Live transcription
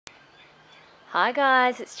Hi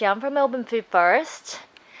guys, it's Jan from Melbourne Foodforest.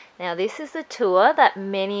 Now this is the tour that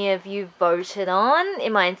many of you voted on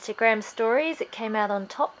in my Instagram stories. It came out on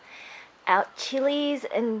top. Our chilies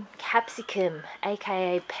and capsicum,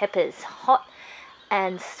 aka peppers, hot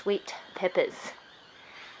and sweet peppers.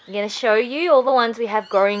 I'm going to show you all the ones we have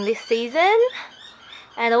growing this season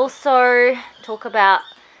and also talk about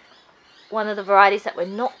one of the varieties that we're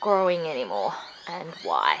not growing anymore and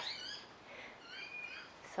why.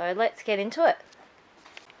 So let's get into it.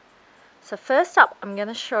 So first up, I'm going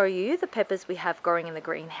to show you the peppers we have growing in the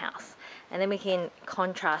greenhouse, and then we can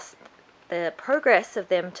contrast the progress of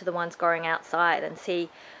them to the ones growing outside and see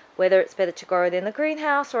whether it's better to grow it in the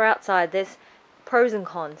greenhouse or outside. There's pros and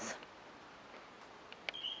cons.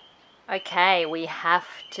 Okay, we have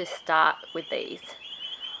to start with these.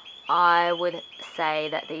 I would say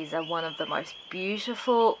that these are one of the most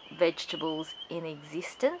beautiful vegetables in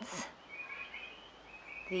existence.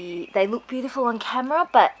 They look beautiful on camera,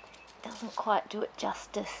 but it doesn't quite do it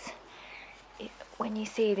justice when you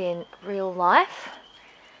see it in real life.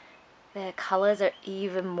 Their colours are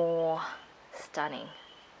even more stunning.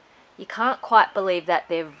 You can't quite believe that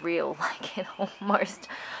they're real, like it almost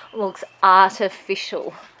looks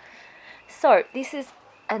artificial. So this is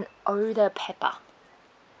an Oda pepper.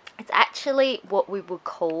 It's actually what we would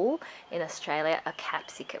call in Australia a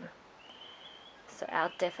capsicum. So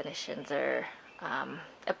our definitions are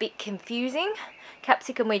a bit confusing.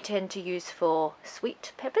 Capsicum we tend to use for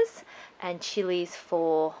sweet peppers and chilies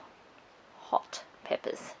for hot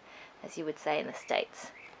peppers, as you would say in the States.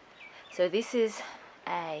 So this is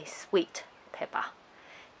a sweet pepper.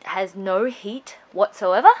 It has no heat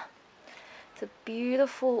whatsoever. It's a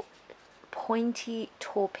beautiful pointy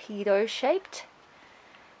torpedo shaped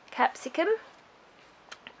capsicum,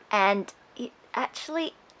 and it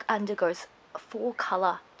actually undergoes 4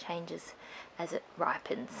 colour changes as it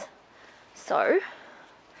ripens. So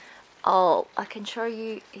I can show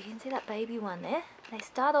you, you can see that baby one there. They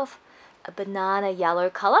start off a banana yellow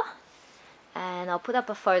colour, and I'll put up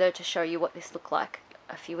a photo to show you what this looked like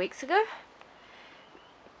a few weeks ago.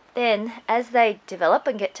 Then as they develop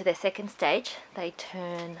and get to their second stage, they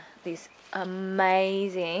turn this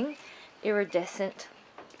amazing iridescent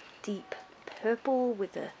deep purple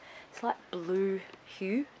with a slight blue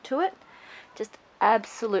hue to it. Just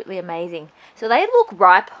absolutely amazing. So they look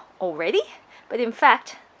ripe already, but in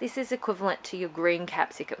fact this is equivalent to your green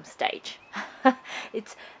capsicum stage.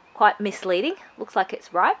 It's quite misleading. Looks like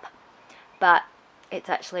it's ripe, but it's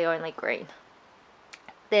actually only green.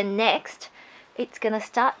 Then next it's going to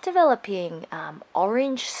start developing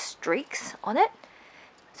orange streaks on it.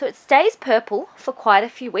 So it stays purple for quite a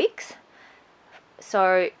few weeks.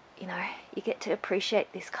 So, you know, you get to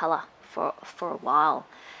appreciate this colour for a while.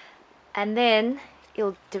 And then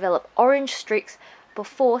it'll develop orange streaks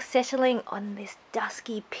before settling on this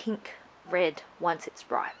dusky pink red once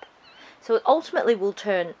it's ripe. So it ultimately will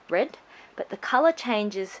turn red, but the colour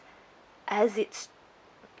changes as it's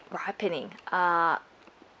ripening are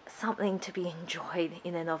something to be enjoyed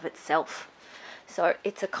in and of itself. So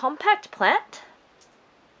it's a compact plant.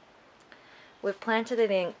 We've planted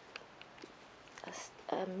it in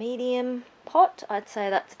a medium pot. I'd say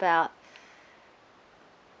that's about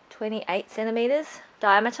 28 centimeters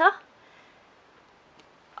diameter.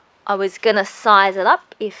 I was gonna size it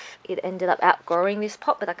up if it ended up outgrowing this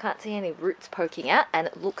pot, but I can't see any roots poking out and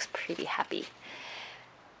it looks pretty happy.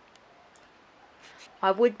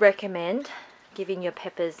 I would recommend giving your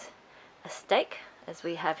peppers a stake, as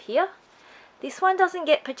we have here. This one doesn't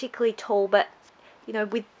get particularly tall, but you know,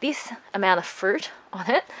 with this amount of fruit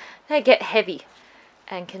on it, they get heavy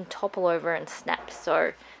and can topple over and snap.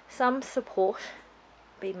 So some support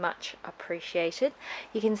be much appreciated.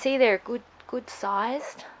 You can see they're a good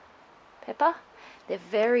sized pepper. They're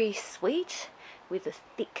very sweet with a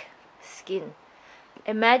thick skin.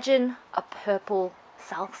 Imagine a purple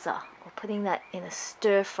salsa, or putting that in a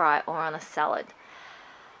stir fry or on a salad.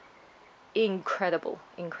 Incredible,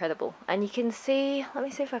 incredible. And you can see, let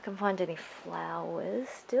me see if I can find any flowers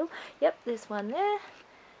still. Yep, there's one there.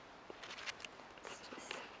 Let's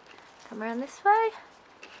just come around this way.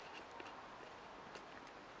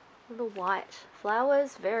 Little white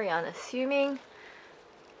flowers, very unassuming.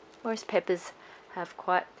 Most peppers have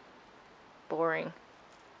quite boring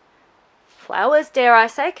flowers, dare I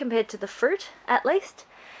say, compared to the fruit at least.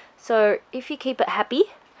 So if you keep it happy,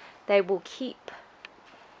 they will keep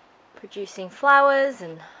producing flowers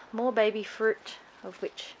and more baby fruit, of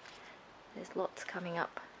which there's lots coming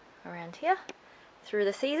up around here through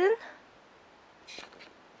the season.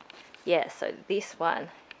 Yeah, so this one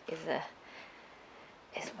is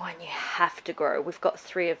one you have to grow. We've got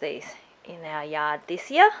 3 of these in our yard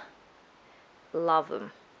this year. Love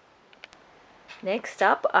them. Next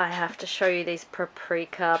up, I have to show you these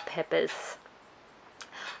paprika peppers.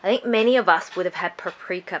 I think many of us would have had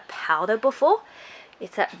paprika powder before.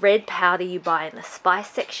 It's that red powder you buy in the spice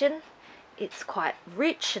section. It's quite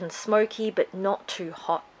rich and smoky, but not too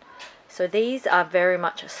hot. So these are very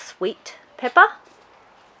much a sweet pepper.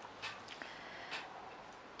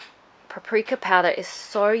 Paprika powder is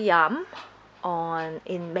so yum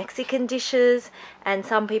in Mexican dishes, and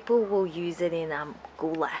some people will use it in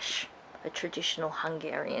goulash, a traditional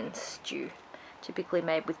Hungarian stew, typically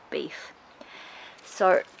made with beef.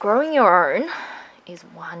 So growing your own is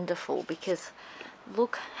wonderful because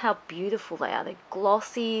look how beautiful they are. They're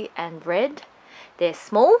glossy and red. They're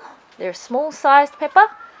small. They're a small sized pepper,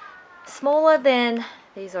 smaller than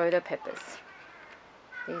these Oda peppers.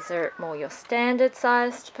 These are more your standard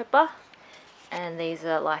sized pepper, and these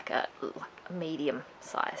are like a medium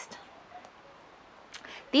sized.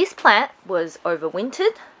 This plant was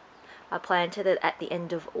overwintered. I planted it at the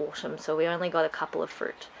end of autumn, so we only got a couple of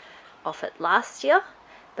fruit off it last year,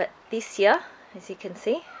 but this year, as you can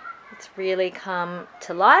see, it's really come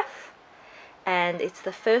to life, and it's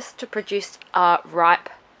the first to produce a ripe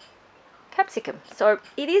capsicum. So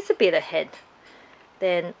it is a bit ahead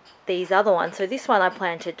than these other ones. So this one I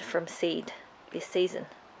planted from seed this season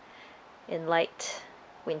in late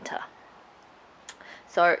winter.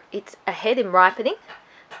 So it's ahead in ripening,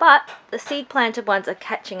 but the seed planted ones are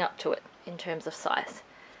catching up to it in terms of size.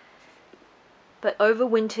 But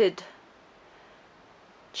overwintered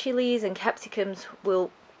chilies and capsicums will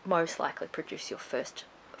most likely produce your first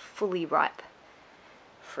fully ripe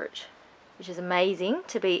fruit, which is amazing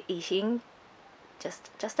to be eating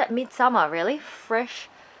just at midsummer, really. Fresh,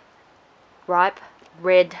 ripe,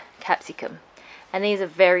 red capsicum. And these are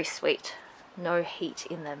very sweet. No heat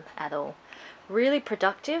in them at all. Really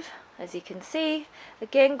productive, as you can see.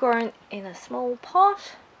 Again, grown in a small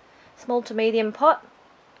pot, small to medium pot,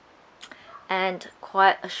 and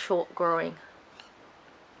quite a short growing,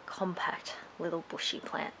 compact little bushy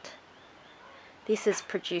plant. This has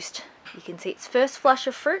produced, you can see its first flush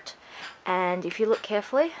of fruit, and if you look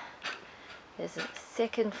carefully, there's a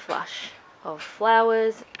second flush of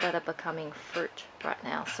flowers that are becoming fruit right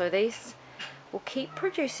now. So these will keep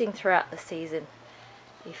producing throughout the season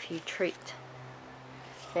if you treat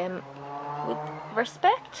them with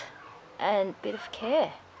respect and a bit of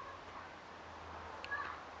care.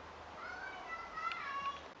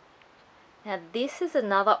 Now this is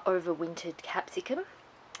another overwintered capsicum.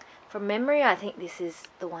 From memory, I think this is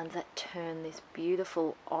the ones that turn this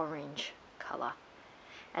beautiful orange colour.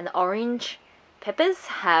 And the orange peppers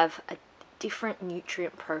have a different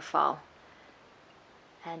nutrient profile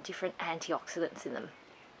and different antioxidants in them.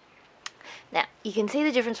 Now you can see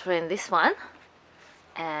the difference between this one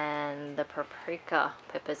and the paprika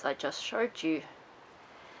peppers I just showed you.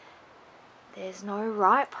 There's no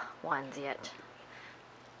ripe ones yet.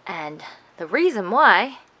 And the reason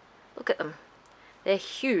why, look at them, they're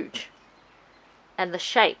huge, and the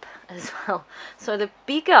shape as well. So the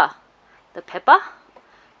bigger the pepper,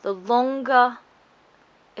 the longer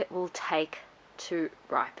it will take to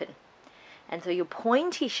ripen. And so your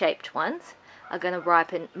pointy shaped ones are going to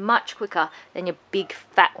ripen much quicker than your big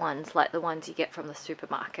fat ones like the ones you get from the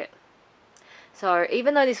supermarket. So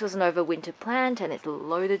even though this was an overwintered plant and it's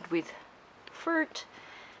loaded with fruit,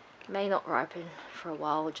 it may not ripen for a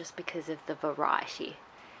while just because of the variety.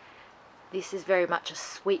 This is very much a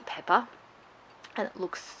sweet pepper, and it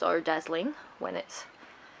looks so dazzling when it's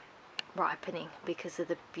ripening because of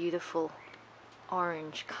the beautiful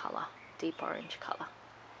orange colour, deep orange colour.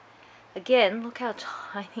 Again, look how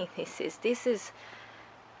tiny this is. This is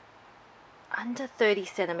under 30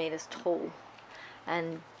 centimeters tall,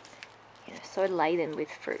 and so laden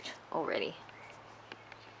with fruit already.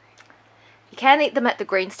 You can eat them at the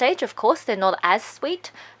green stage, of course. They're not as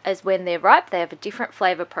sweet as when they're ripe. They have a different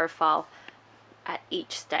flavour profile at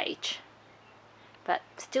each stage, but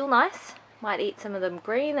still nice. Might eat some of them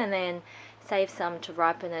green and then save some to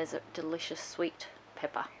ripen as a delicious sweet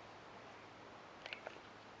pepper.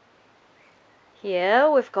 Here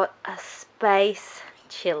we've got a space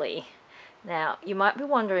chili. Now you might be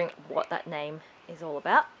wondering what that name is all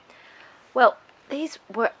about. Well, these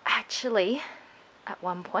were actually, at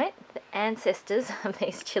one point, the ancestors of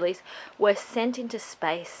these chilies were sent into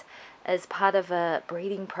space as part of a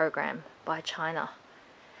breeding program by China.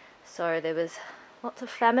 So there was lots of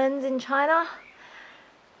famines in China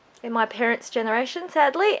in my parents' generation,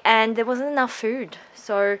 sadly, and there wasn't enough food.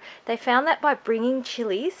 So they found that by bringing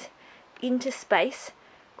chilies into space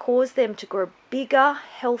caused them to grow bigger,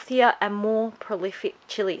 healthier, and more prolific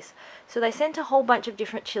chilies. So they sent a whole bunch of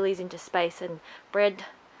different chilies into space and bred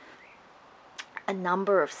a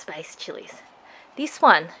number of space chilies. This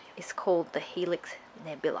one is called the Helix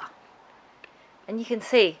Nebula. And you can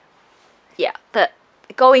see, yeah, that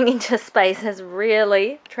going into space has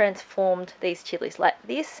really transformed these chilies. Like,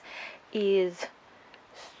 this is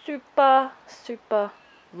super, super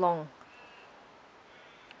long.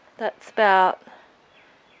 That's about,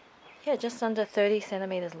 yeah, just under 30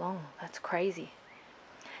 centimeters long. That's crazy.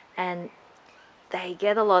 And they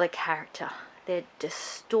get a lot of character. They're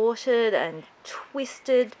distorted and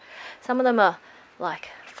twisted. Some of them are like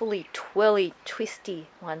fully twirly, twisty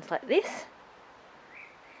ones like this.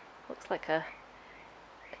 Looks like a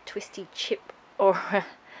twisty chip or a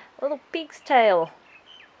little pig's tail.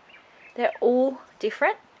 They're all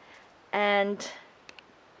different and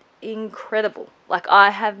incredible. Like,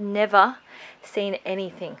 I have never seen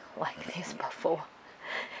anything like this before.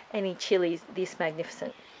 Any chilies this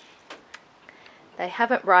magnificent. They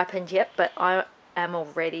haven't ripened yet, but I am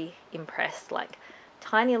already impressed. Like,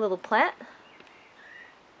 tiny little plant,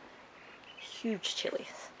 huge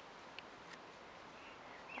chilies.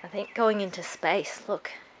 I think going into space,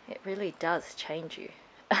 look, it really does change you.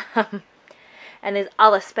 And there's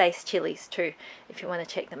other space chilies too, if you want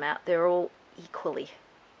to check them out. They're all equally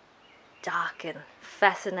dark and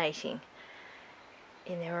fascinating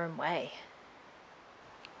in their own way.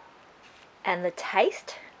 And the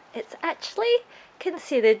taste, it's actually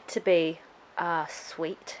considered to be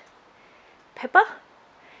sweet pepper.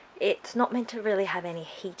 It's not meant to really have any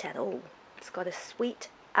heat at all. It's got a sweet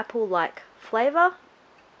apple-like flavour.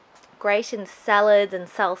 Great in salads and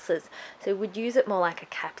salsas. So you would use it more like a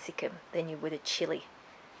capsicum than you would a chili.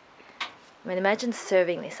 I mean, imagine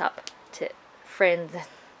serving this up to friends and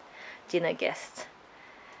dinner guests.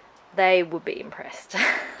 They would be impressed.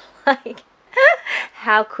 Like,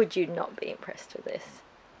 how could you not be impressed with this?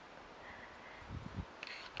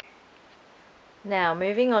 Now,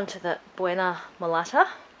 moving on to the Buena Mulata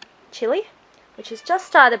chili, which has just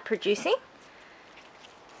started producing.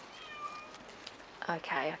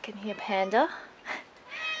 Okay, I can hear Panda.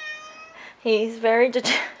 He's very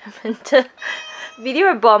determined to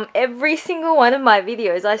video bomb every single one of my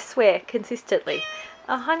videos, I swear, consistently.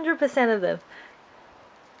 100% of them.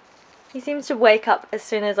 He seems to wake up as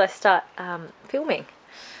soon as I start filming.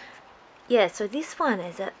 Yeah, so this one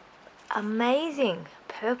is an amazing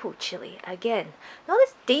purple chili. Again, not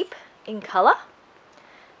as deep in colour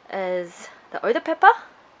as the Oda Pepper.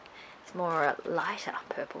 It's more a lighter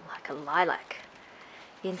purple, like a lilac.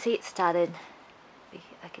 You can see it started,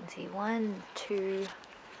 I can see 1, 2,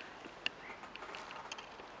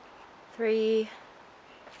 3,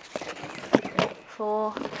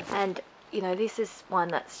 4, and you know, this is one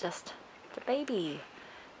that's just the baby.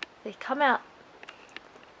 They come out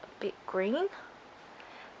a bit green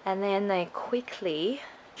and then they quickly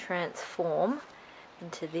transform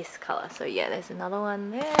into this colour. So yeah, there's another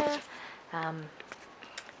one there.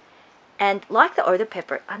 And like the Oda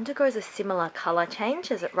Pepper, it undergoes a similar colour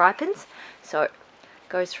change as it ripens. So it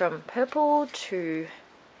goes from purple to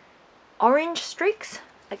orange streaks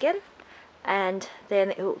again, and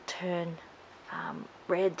then it will turn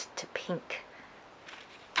red to pink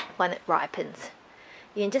when it ripens.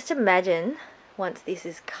 You can just imagine once this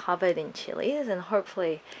is covered in chilies, and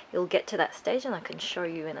hopefully it'll get to that stage and I can show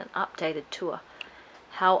you in an updated tour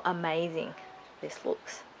how amazing this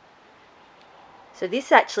looks. So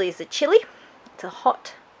this actually is a chili. It's a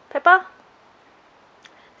hot pepper,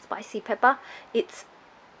 spicy pepper. It's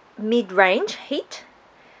mid-range heat,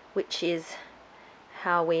 which is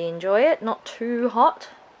how we enjoy it, not too hot.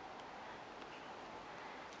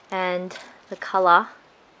 And the colour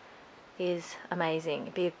is amazing.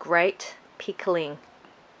 It'd be a great pickling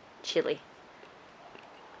chili.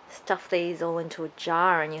 Stuff these all into a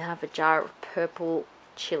jar and you have a jar of purple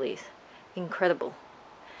chilies. Incredible.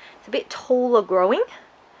 It's a bit taller growing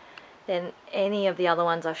than any of the other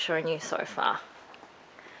ones I've shown you so far.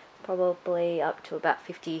 Probably up to about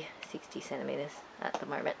 50, 60 centimeters at the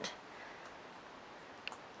moment.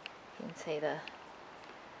 You can see the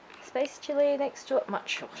space chili next to it, much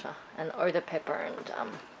shorter, and Oda Pepper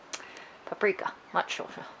and Paprika, much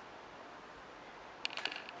shorter.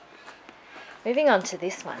 Moving on to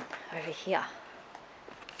this one over here.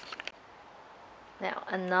 Now,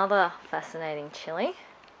 another fascinating chili,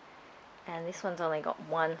 and this one's only got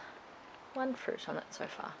one fruit on it so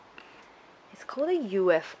far. It's called a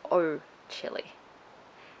UFO Chilli,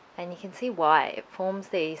 and you can see why. It forms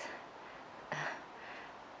these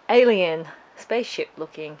alien spaceship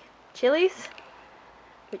looking chilies,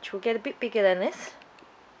 which will get a bit bigger than this.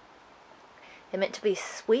 They're meant to be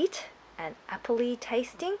sweet and appley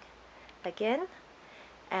tasting again,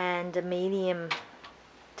 and a medium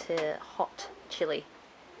to hot chili.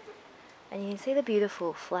 And you can see the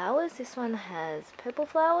beautiful flowers. This one has purple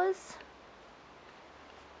flowers,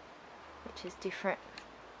 which is different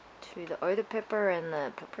to the Oda Pepper and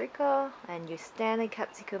the Paprika, and your standard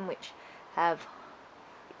capsicum, which have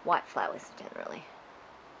white flowers generally.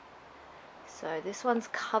 So this one's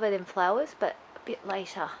covered in flowers, but a bit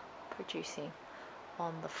later producing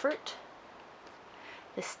on the fruit.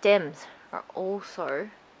 The stems are also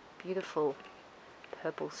beautiful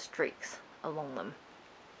purple streaks along them.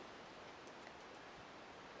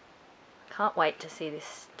 Can't wait to see this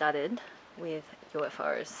studded with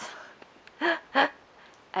UFOs.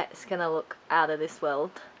 It's gonna look out of this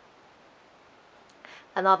world.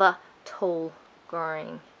 Another tall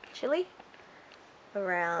growing chili.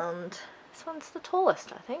 Around, this one's the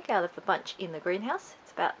tallest I think out of the bunch in the greenhouse.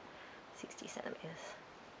 It's about 60 centimeters.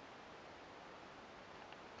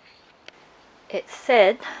 It's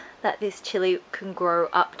said that this chili can grow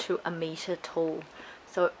up to 1 meter tall,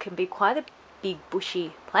 so it can be quite a big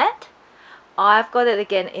bushy plant. I've got it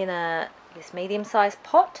again in this medium-sized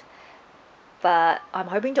pot, but I'm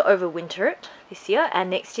hoping to overwinter it this year, and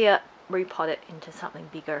next year repot it into something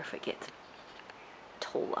bigger if it gets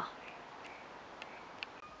taller.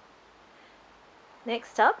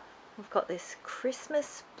 Next up, we've got this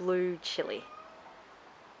Christmas blue chili.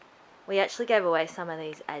 We actually gave away some of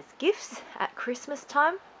these as gifts at Christmas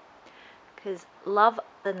time because love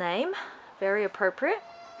the name, very appropriate,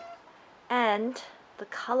 and the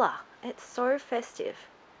colour. It's so festive.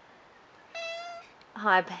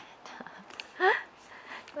 Hi, Panda.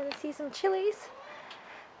 Want to see some chilies?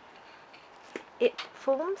 It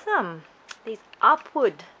forms these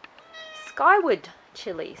upward, skyward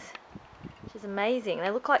chilies, which is amazing. They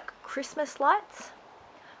look like Christmas lights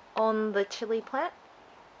on the chili plant.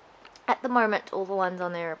 At the moment, all the ones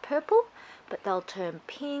on there are purple, but they'll turn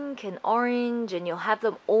pink and orange, and you'll have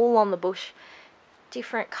them all on the bush,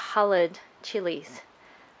 different coloured chilies,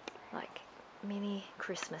 like mini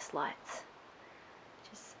Christmas lights.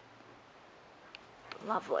 Just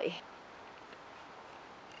lovely.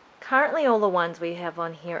 Currently all the ones we have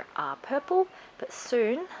on here are purple, but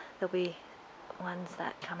soon there'll be ones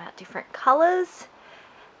that come out different colours,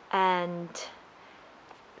 and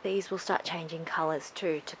these will start changing colours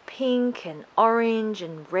too, to pink and orange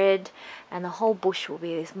and red, and the whole bush will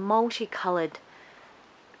be this multicoloured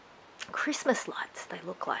Christmas lights. They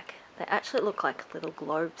look like. They actually look like little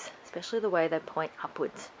globes, especially the way they point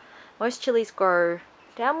upwards. Most chilies grow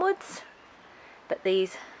downwards, but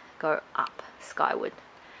these go up, skyward.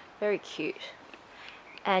 Very cute.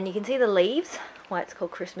 And you can see the leaves, why it's called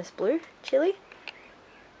Christmas blue chili.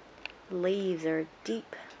 The leaves are a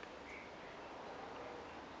deep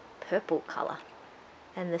purple colour,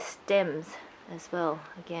 and the stems as well,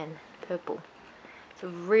 again purple. It's a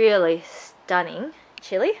really stunning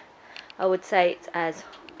chili. I would say it's as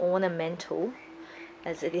ornamental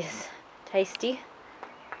as it is tasty.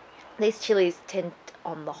 These chilies tend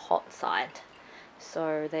on the hot side,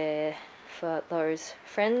 so they're for those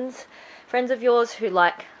friends of yours who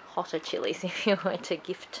like hotter chilies if you were to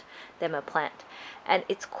gift them a plant. And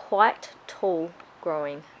it's quite tall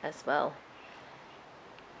growing as well.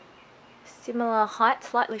 Similar height,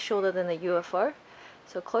 slightly shorter than the UFO,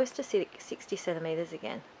 so close to 60 centimeters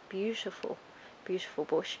again. Beautiful, beautiful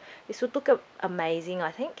bush. This would look amazing,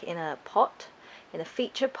 I think, in a pot, in a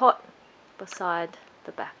feature pot beside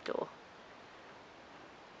the back door.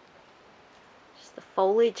 Just the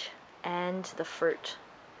foliage and the fruit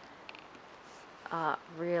are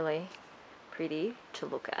really pretty to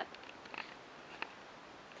look at.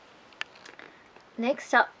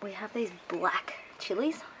 Next up, we have these black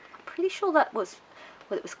chilies. Pretty sure that was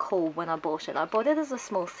what it was called when I bought it. I bought it as a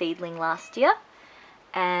small seedling last year,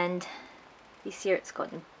 and this year it's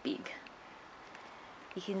gotten big.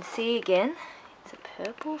 You can see again, it's a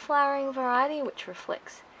purple flowering variety which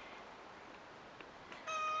reflects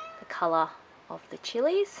the colour of the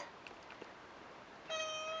chilies.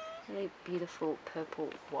 Really beautiful purple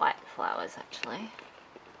white flowers actually.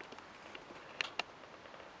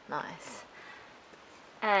 Nice.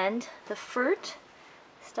 And the fruit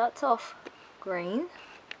starts off green,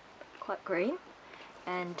 quite green,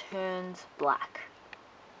 and turns black.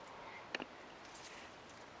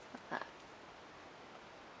 Like that.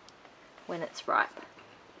 When it's ripe.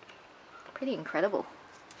 Pretty incredible.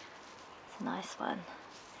 It's a nice one.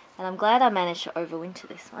 And I'm glad I managed to overwinter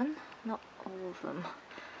this one. Not all of them.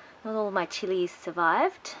 Not all of my chilies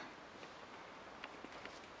survived.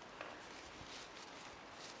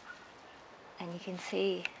 And you can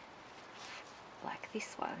see, like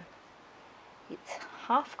this one, it's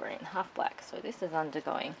half green, half black, so this is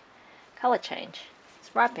undergoing colour change.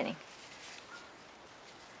 It's ripening.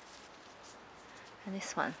 And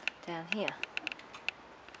this one down here,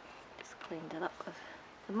 just cleaned it up with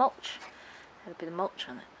the mulch. Had a bit of mulch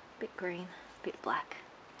on it, a bit green, a bit black.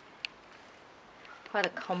 Quite a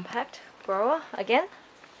compact grower again.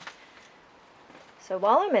 So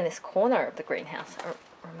while I'm in this corner of the greenhouse, it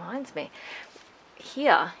reminds me,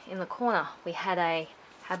 here in the corner we had a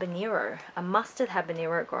habanero, a mustard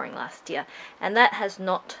habanero growing last year, and that has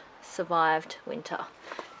not survived winter.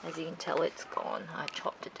 As you can tell, it's gone. I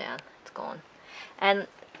chopped it down, it's gone. And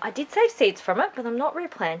I did save seeds from it, but I'm not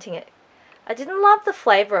replanting it. I didn't love the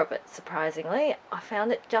flavour of it, surprisingly. I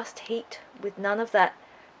found it just heat with none of that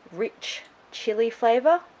rich chili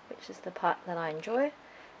flavour, which is the part that I enjoy.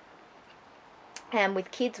 And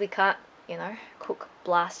with kids, we can't, you know, cook,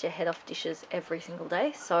 blast your head off dishes every single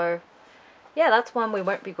day. So yeah, that's one we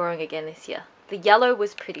won't be growing again this year. The yellow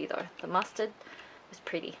was pretty though. The mustard was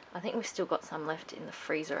pretty. I think we've still got some left in the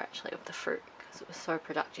freezer actually of the fruit because it was so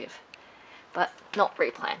productive. But not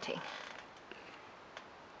replanting.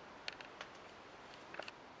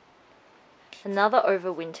 Another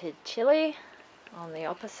overwintered chili on the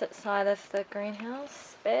opposite side of the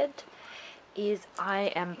greenhouse bed is,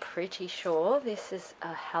 I am pretty sure this is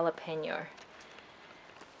a jalapeno.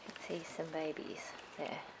 You can see some babies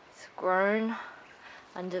there. It's grown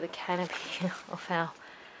under the canopy of our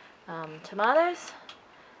tomatoes.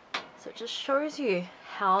 So it just shows you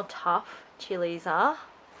how tough chilies are,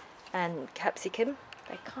 and capsicum.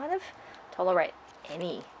 They kind of tolerate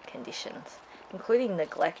any conditions, including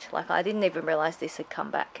neglect. Like, I didn't even realize this had come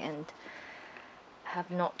back and have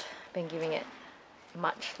not been giving it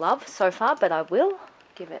much love so far, but I will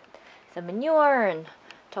give it some manure and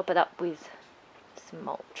top it up with some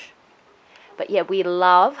mulch. But yeah, we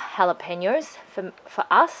love jalapenos. For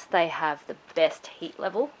us, they have the best heat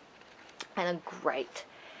level and a great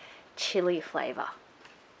chili flavour.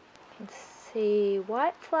 You can see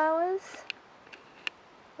white flowers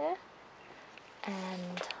there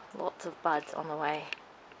and lots of buds on the way.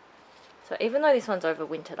 So even though this one's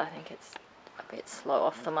overwintered, I think it's a bit slow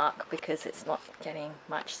off the mark because it's not getting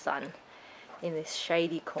much sun in this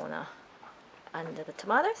shady corner under the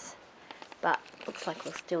tomatoes. But looks like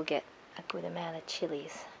we'll still get a good amount of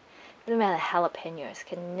chilies. A good amount of jalapenos.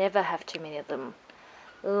 Can never have too many of them.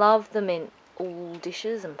 Love them in all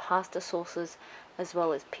dishes and pasta sauces as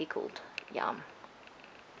well as pickled. Yum.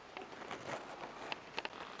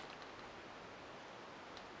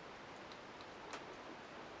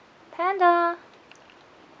 Panda!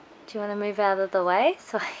 Do you want to move out of the way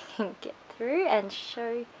so I can get through and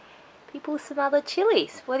show people some other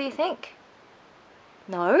chilies? What do you think?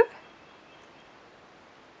 No?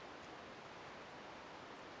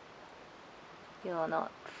 You're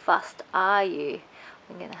not fussed, are you?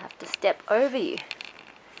 I'm going to have to step over you.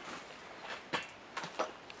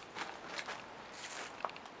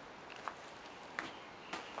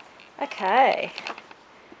 Okay.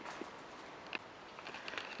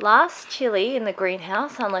 Last chili in the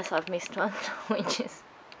greenhouse, unless I've missed one, which is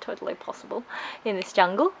totally possible in this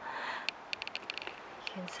jungle.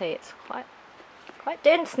 You can see it's quite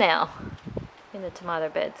dense now in the tomato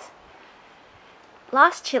beds.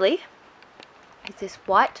 Last chili is this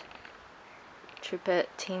white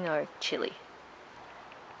Chupetinho chili.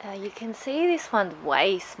 You can see this one's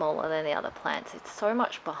way smaller than the other plants. It's so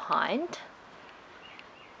much behind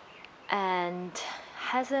and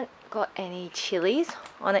hasn't got any chilies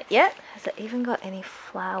on it yet. Has it even got any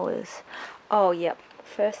flowers? Oh yep,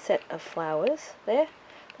 first set of flowers there.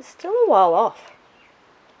 It's still a while off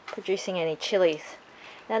producing any chilies.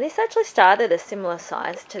 Now this actually started a similar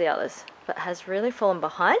size to the others, but has really fallen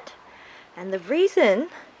behind. And the reason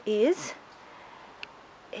is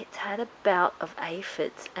it's had a bout of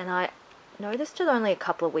aphids, and I noticed it only a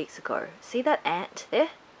couple of weeks ago. See that ant there?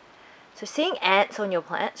 So seeing ants on your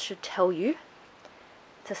plants should tell you,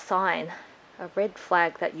 it's a sign, a red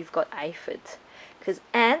flag that you've got aphids, because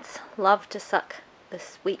ants love to suck the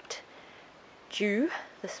sweet dew,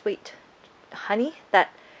 the sweet honey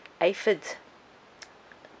that aphids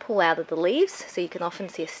pull out of the leaves. So you can often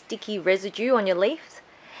see a sticky residue on your leaves.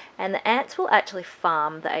 And the ants will actually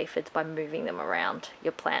farm the aphids by moving them around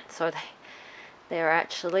your plant. So they're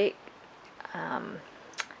actually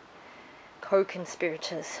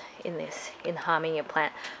co-conspirators in this, in harming your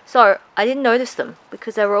plant. So I didn't notice them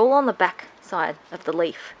because they were all on the back side of the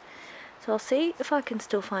leaf. So I'll see if I can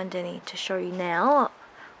still find any to show you now. I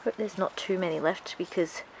hope there's not too many left,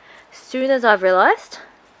 because as soon as I've realised,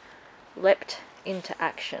 leapt into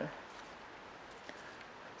action.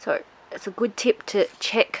 So it's a good tip to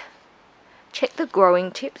check the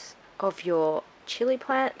growing tips of your chili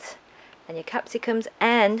plants and your capsicums,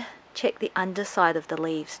 and check the underside of the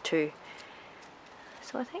leaves too.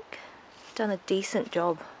 So I think done a decent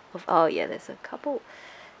job of, oh yeah, there's a couple,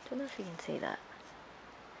 I don't know if you can see that.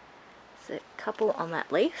 There's a couple on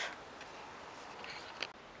that leaf.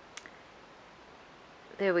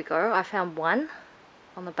 There we go, I found one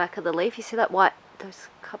on the back of the leaf. You see that white, those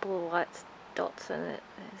couple of white dots in it?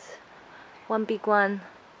 There's one big one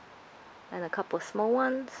and a couple of small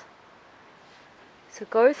ones. So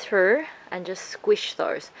go through and just squish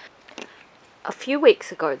those. A few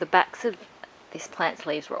weeks ago, the backs of this plant's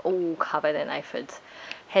leaves were all covered in aphids,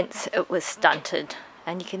 hence it was stunted.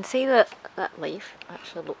 And you can see that that leaf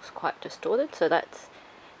actually looks quite distorted, so that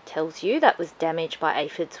tells you that was damaged by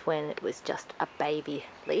aphids when it was just a baby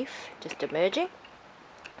leaf, just emerging.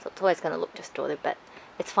 So it's always going to look distorted, but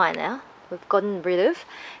it's fine now. We've gotten rid of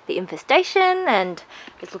the infestation and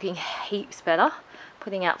it's looking heaps better,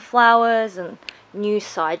 putting out flowers and new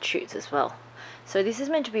side shoots as well. So this is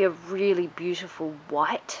meant to be a really beautiful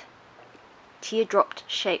white teardrop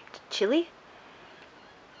shaped chili.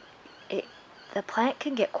 The plant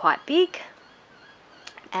can get quite big,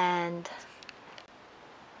 and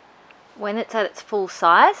when it's at its full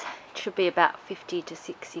size, it should be about 50 to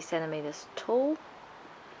 60 centimeters tall.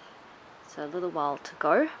 So a little while to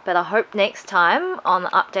go, but I hope next time on the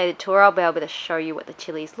updated tour I'll be able to show you what the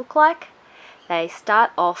chilies look like. They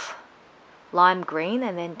start off lime green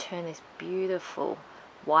and then turn this beautiful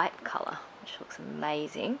white color, which looks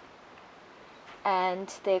amazing.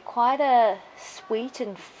 And they're quite a sweet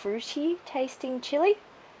and fruity tasting chili.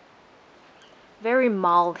 Very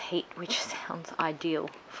mild heat, which sounds ideal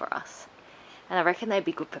for us. And I reckon they'd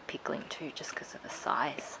be good for pickling too, just because of the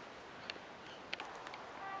size.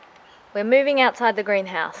 We're moving outside the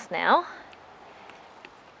greenhouse now.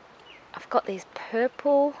 I've got these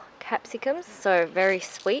purple capsicums, so very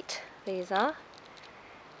sweet these are.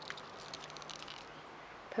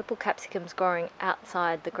 Purple capsicums growing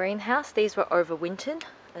outside the greenhouse. These were overwintered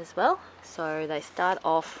as well, so they start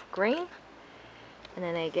off green and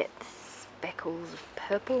then they get speckles of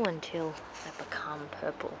purple until they become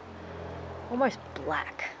purple. Almost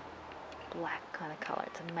black kind of colour.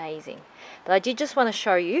 It's amazing. But I did just want to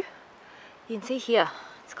show you. You can see here,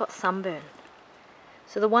 it's got sunburn.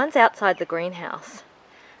 So the ones outside the greenhouse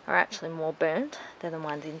are actually more burnt than the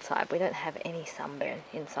ones inside. We don't have any sunburn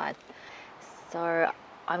inside. So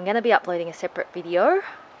I'm going to be uploading a separate video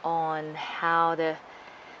on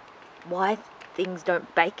why things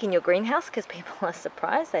don't bake in your greenhouse, because people are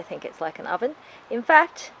surprised. They think it's like an oven. In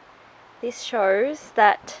fact, this shows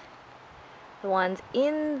that the ones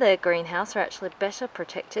in the greenhouse are actually better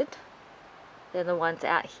protected than the ones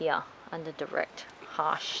out here under direct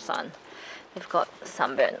harsh sun. They've got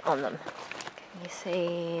sunburn on them. Can you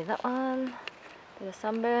see that one? Bit of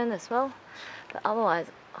sunburn as well. But otherwise,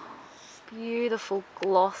 oh, beautiful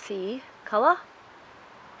glossy colour.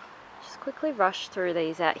 Just quickly rush through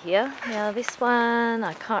these out here. Now this one,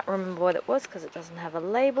 I can't remember what it was because it doesn't have a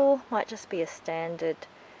label. Might just be a standard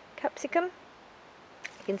capsicum.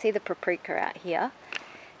 You can see the paprika out here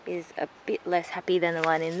is a bit less happy than the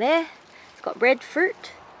one in there. It's got red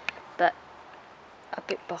fruit, but a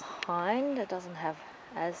bit behind. It doesn't have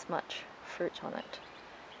as much fruit on it.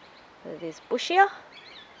 It is bushier.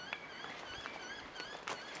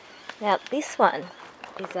 Now this one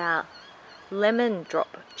is our lemon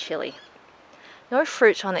drop chili. No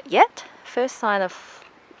fruit on it yet. First sign of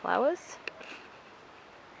flowers.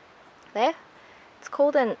 There. It's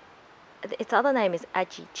called its other name is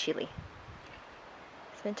aji chili.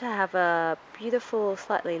 It's meant to have a beautiful,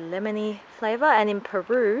 slightly lemony flavour, and in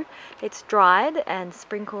Peru it's dried and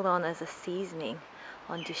sprinkled on as a seasoning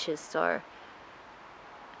on dishes. So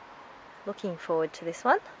looking forward to this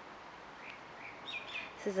one.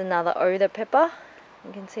 This is another Oda Pepper.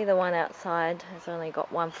 You can see the one outside has only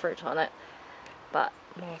got one fruit on it, but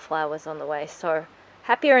more flowers on the way. So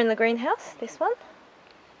happier in the greenhouse, this one.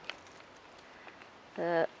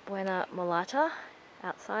 The Buena Mulata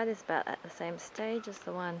outside is about at the same stage as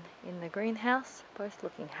the one in the greenhouse, both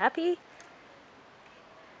looking happy.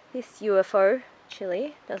 This UFO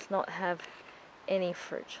Chilli does not have any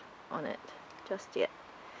fruit on it just yet.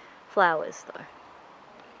 Flowers though.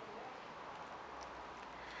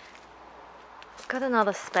 Got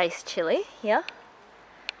another space chili here.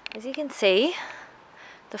 As you can see,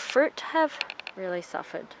 the fruit have really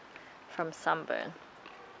suffered from sunburn,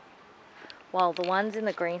 while the ones in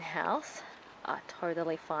the greenhouse are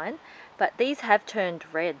totally fine. But these have turned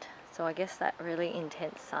red, so I guess that really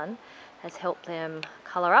intense sun has helped them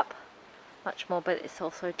colour up much more, but it's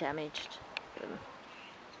also damaged them.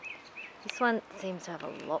 This one seems to have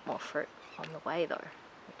a lot more fruit on the way though,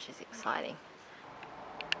 which is exciting.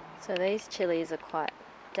 So these chilies are quite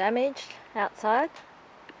damaged outside,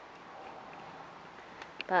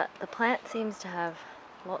 but the plant seems to have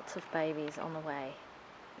lots of babies on the way.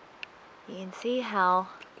 You can see how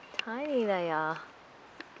tiny they are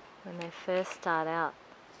when they first start out.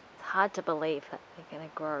 It's hard to believe that they're going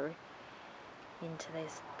to grow into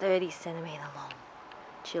these 30-centimeter long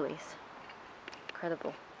chilies.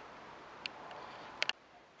 Incredible.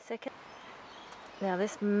 Second, now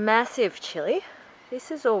this massive chili,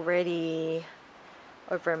 this is already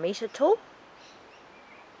over 1 meter tall,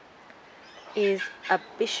 is a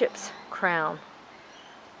bishop's crown,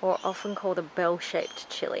 or often called a bell-shaped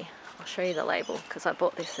chili. I'll show you the label because I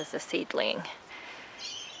bought this as a seedling.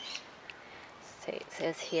 See, it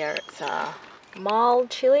says here it's a mild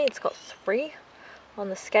chili. It's got 3 on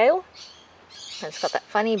the scale, and it's got that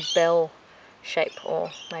funny bell shape,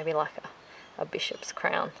 or maybe like a bishop's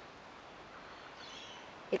crown.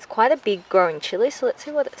 It's quite a big growing chili, so let's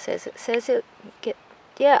see what it says. It says it get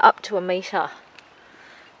up to 1 meter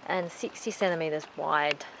and 60 centimeters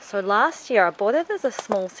wide. So last year I bought it as a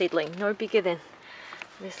small seedling, no bigger than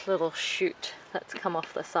this little shoot that's come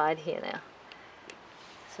off the side here now.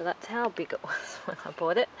 So that's how big it was when I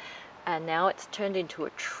bought it, and now it's turned into a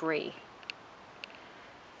tree.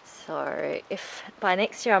 So if by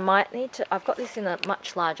next year I might need to, I've got this in a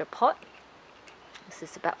much larger pot. This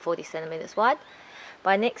is about 40 centimeters wide.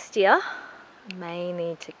 By next year I may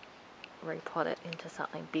need to repot it into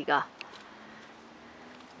something bigger.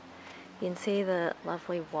 You can see the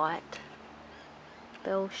lovely white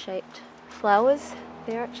bell-shaped flowers.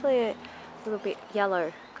 They're actually a little bit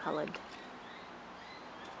yellow coloured.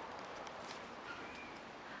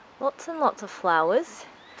 Lots and lots of flowers,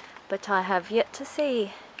 but I have yet to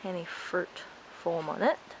see any fruit form on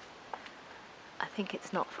it. I think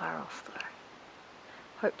it's not far off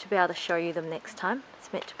though. Hope to be able to show you them next time.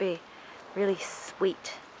 It's meant to be really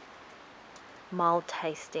sweet, mild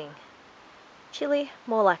tasting chili,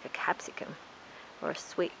 more like a capsicum or a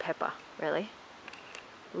sweet pepper really.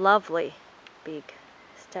 Lovely big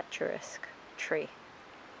statuesque tree,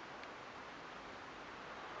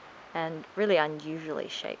 and really unusually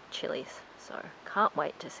shaped chilies, so can't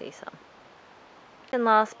wait to see some. And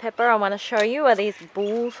last pepper I want to show you are these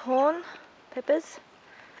bull's horn peppers.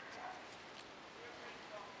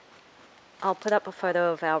 I'll put up a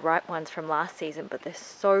photo of our ripe ones from last season, but they're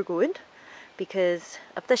so good because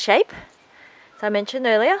of the shape. As I mentioned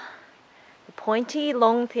earlier, the pointy,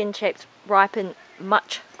 long, thin shapes ripen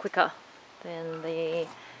much quicker than the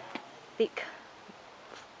thick,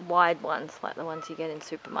 wide ones like the ones you get in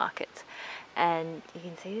supermarkets. And you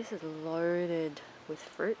can see this is loaded with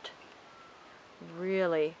fruit.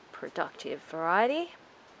 Really productive variety.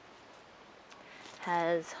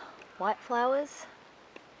 Has white flowers,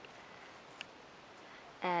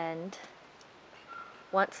 and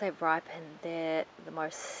once they've ripened, they're the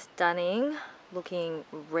most stunning looking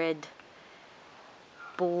red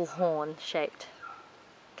bullhorn shaped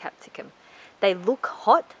capsicum. They look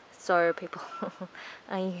hot, so people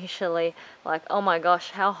are usually like, oh my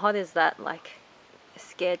gosh, how hot is that? Like,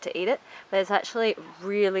 scared to eat it. But it's actually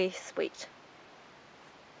really sweet.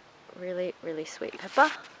 Really, really sweet pepper.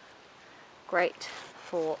 Great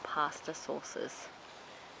for pasta sauces.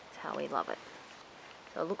 That's how we love it.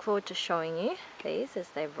 So I look forward to showing you these as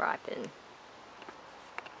they ripen.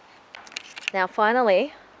 Now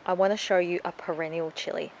finally, I want to show you a perennial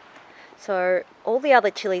chili. So all the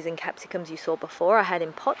other chilies and capsicums you saw before I had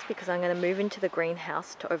in pots because I'm going to move into the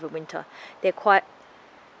greenhouse to overwinter. They're quite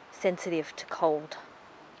sensitive to cold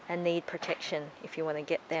and need protection if you want to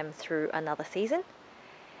get them through another season.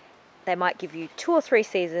 They might give you 2 or 3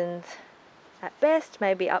 seasons at best,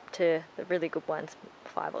 maybe up to the really good ones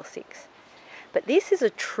 5 or 6. But this is a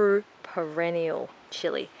true perennial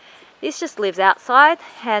chili. This just lives outside,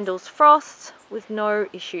 handles frosts with no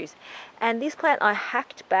issues. And this plant I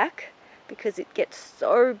hacked back because it gets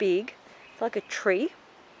so big, it's like a tree.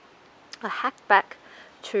 I hacked back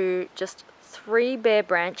to just 3 bare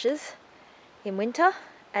branches in winter,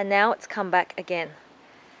 and now it's come back again.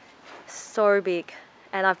 So big.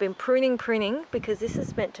 And I've been pruning because this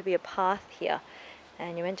is meant to be a path here,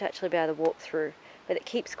 and you're meant to actually be able to walk through, but it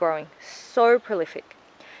keeps growing. So prolific.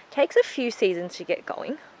 Takes a few seasons to get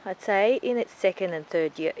going. I'd say in its 2nd and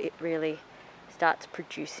 3rd year it really starts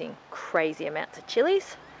producing crazy amounts of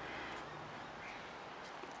chilies.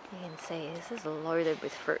 You can see this is loaded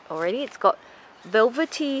with fruit already. It's got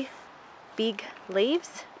velvety big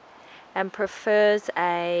leaves and prefers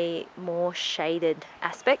a more shaded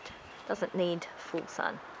aspect. Doesn't need full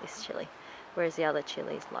sun, this chili, whereas the other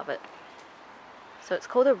chilies love it. So it's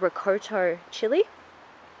called a Rocoto chili,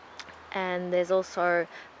 and there's also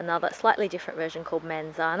another slightly different version called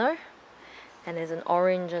Manzano, and there's an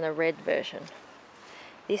orange and a red version.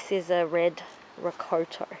 This is a red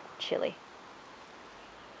Rocoto chili.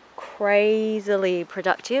 Crazily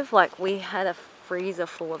productive. Like, we had a freezer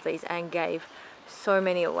full of these and gave so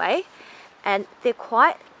many away, and they're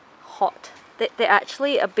quite hot. They're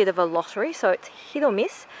actually a bit of a lottery, so it's hit or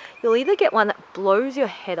miss. You'll either get one that blows your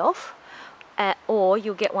head off, or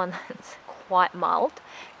you'll get one that's quite mild,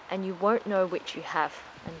 and you won't know which you have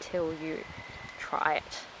until you try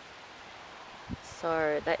it.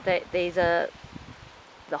 So these are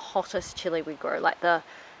the hottest chili we grow. Like,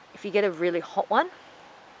 if you get a really hot one,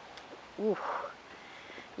 ooh,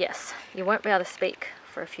 yes, you won't be able to speak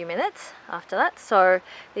for a few minutes after that. So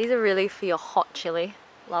these are really for your hot chili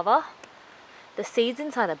lover. The seeds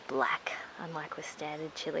inside are black, unlike with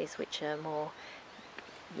standard chilies, which are more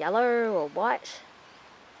yellow or white,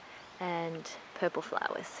 and purple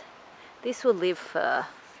flowers. This will live for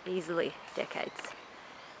easily decades.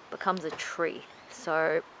 Becomes a tree,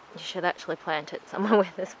 so you should actually plant it somewhere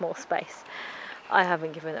where there's more space. I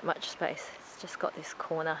haven't given it much space. It's just got this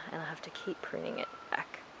corner and I have to keep pruning it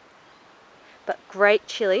back. But great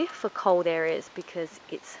chili for cold areas because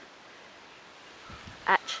it's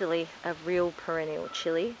actually a real perennial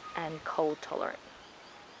chili and cold tolerant.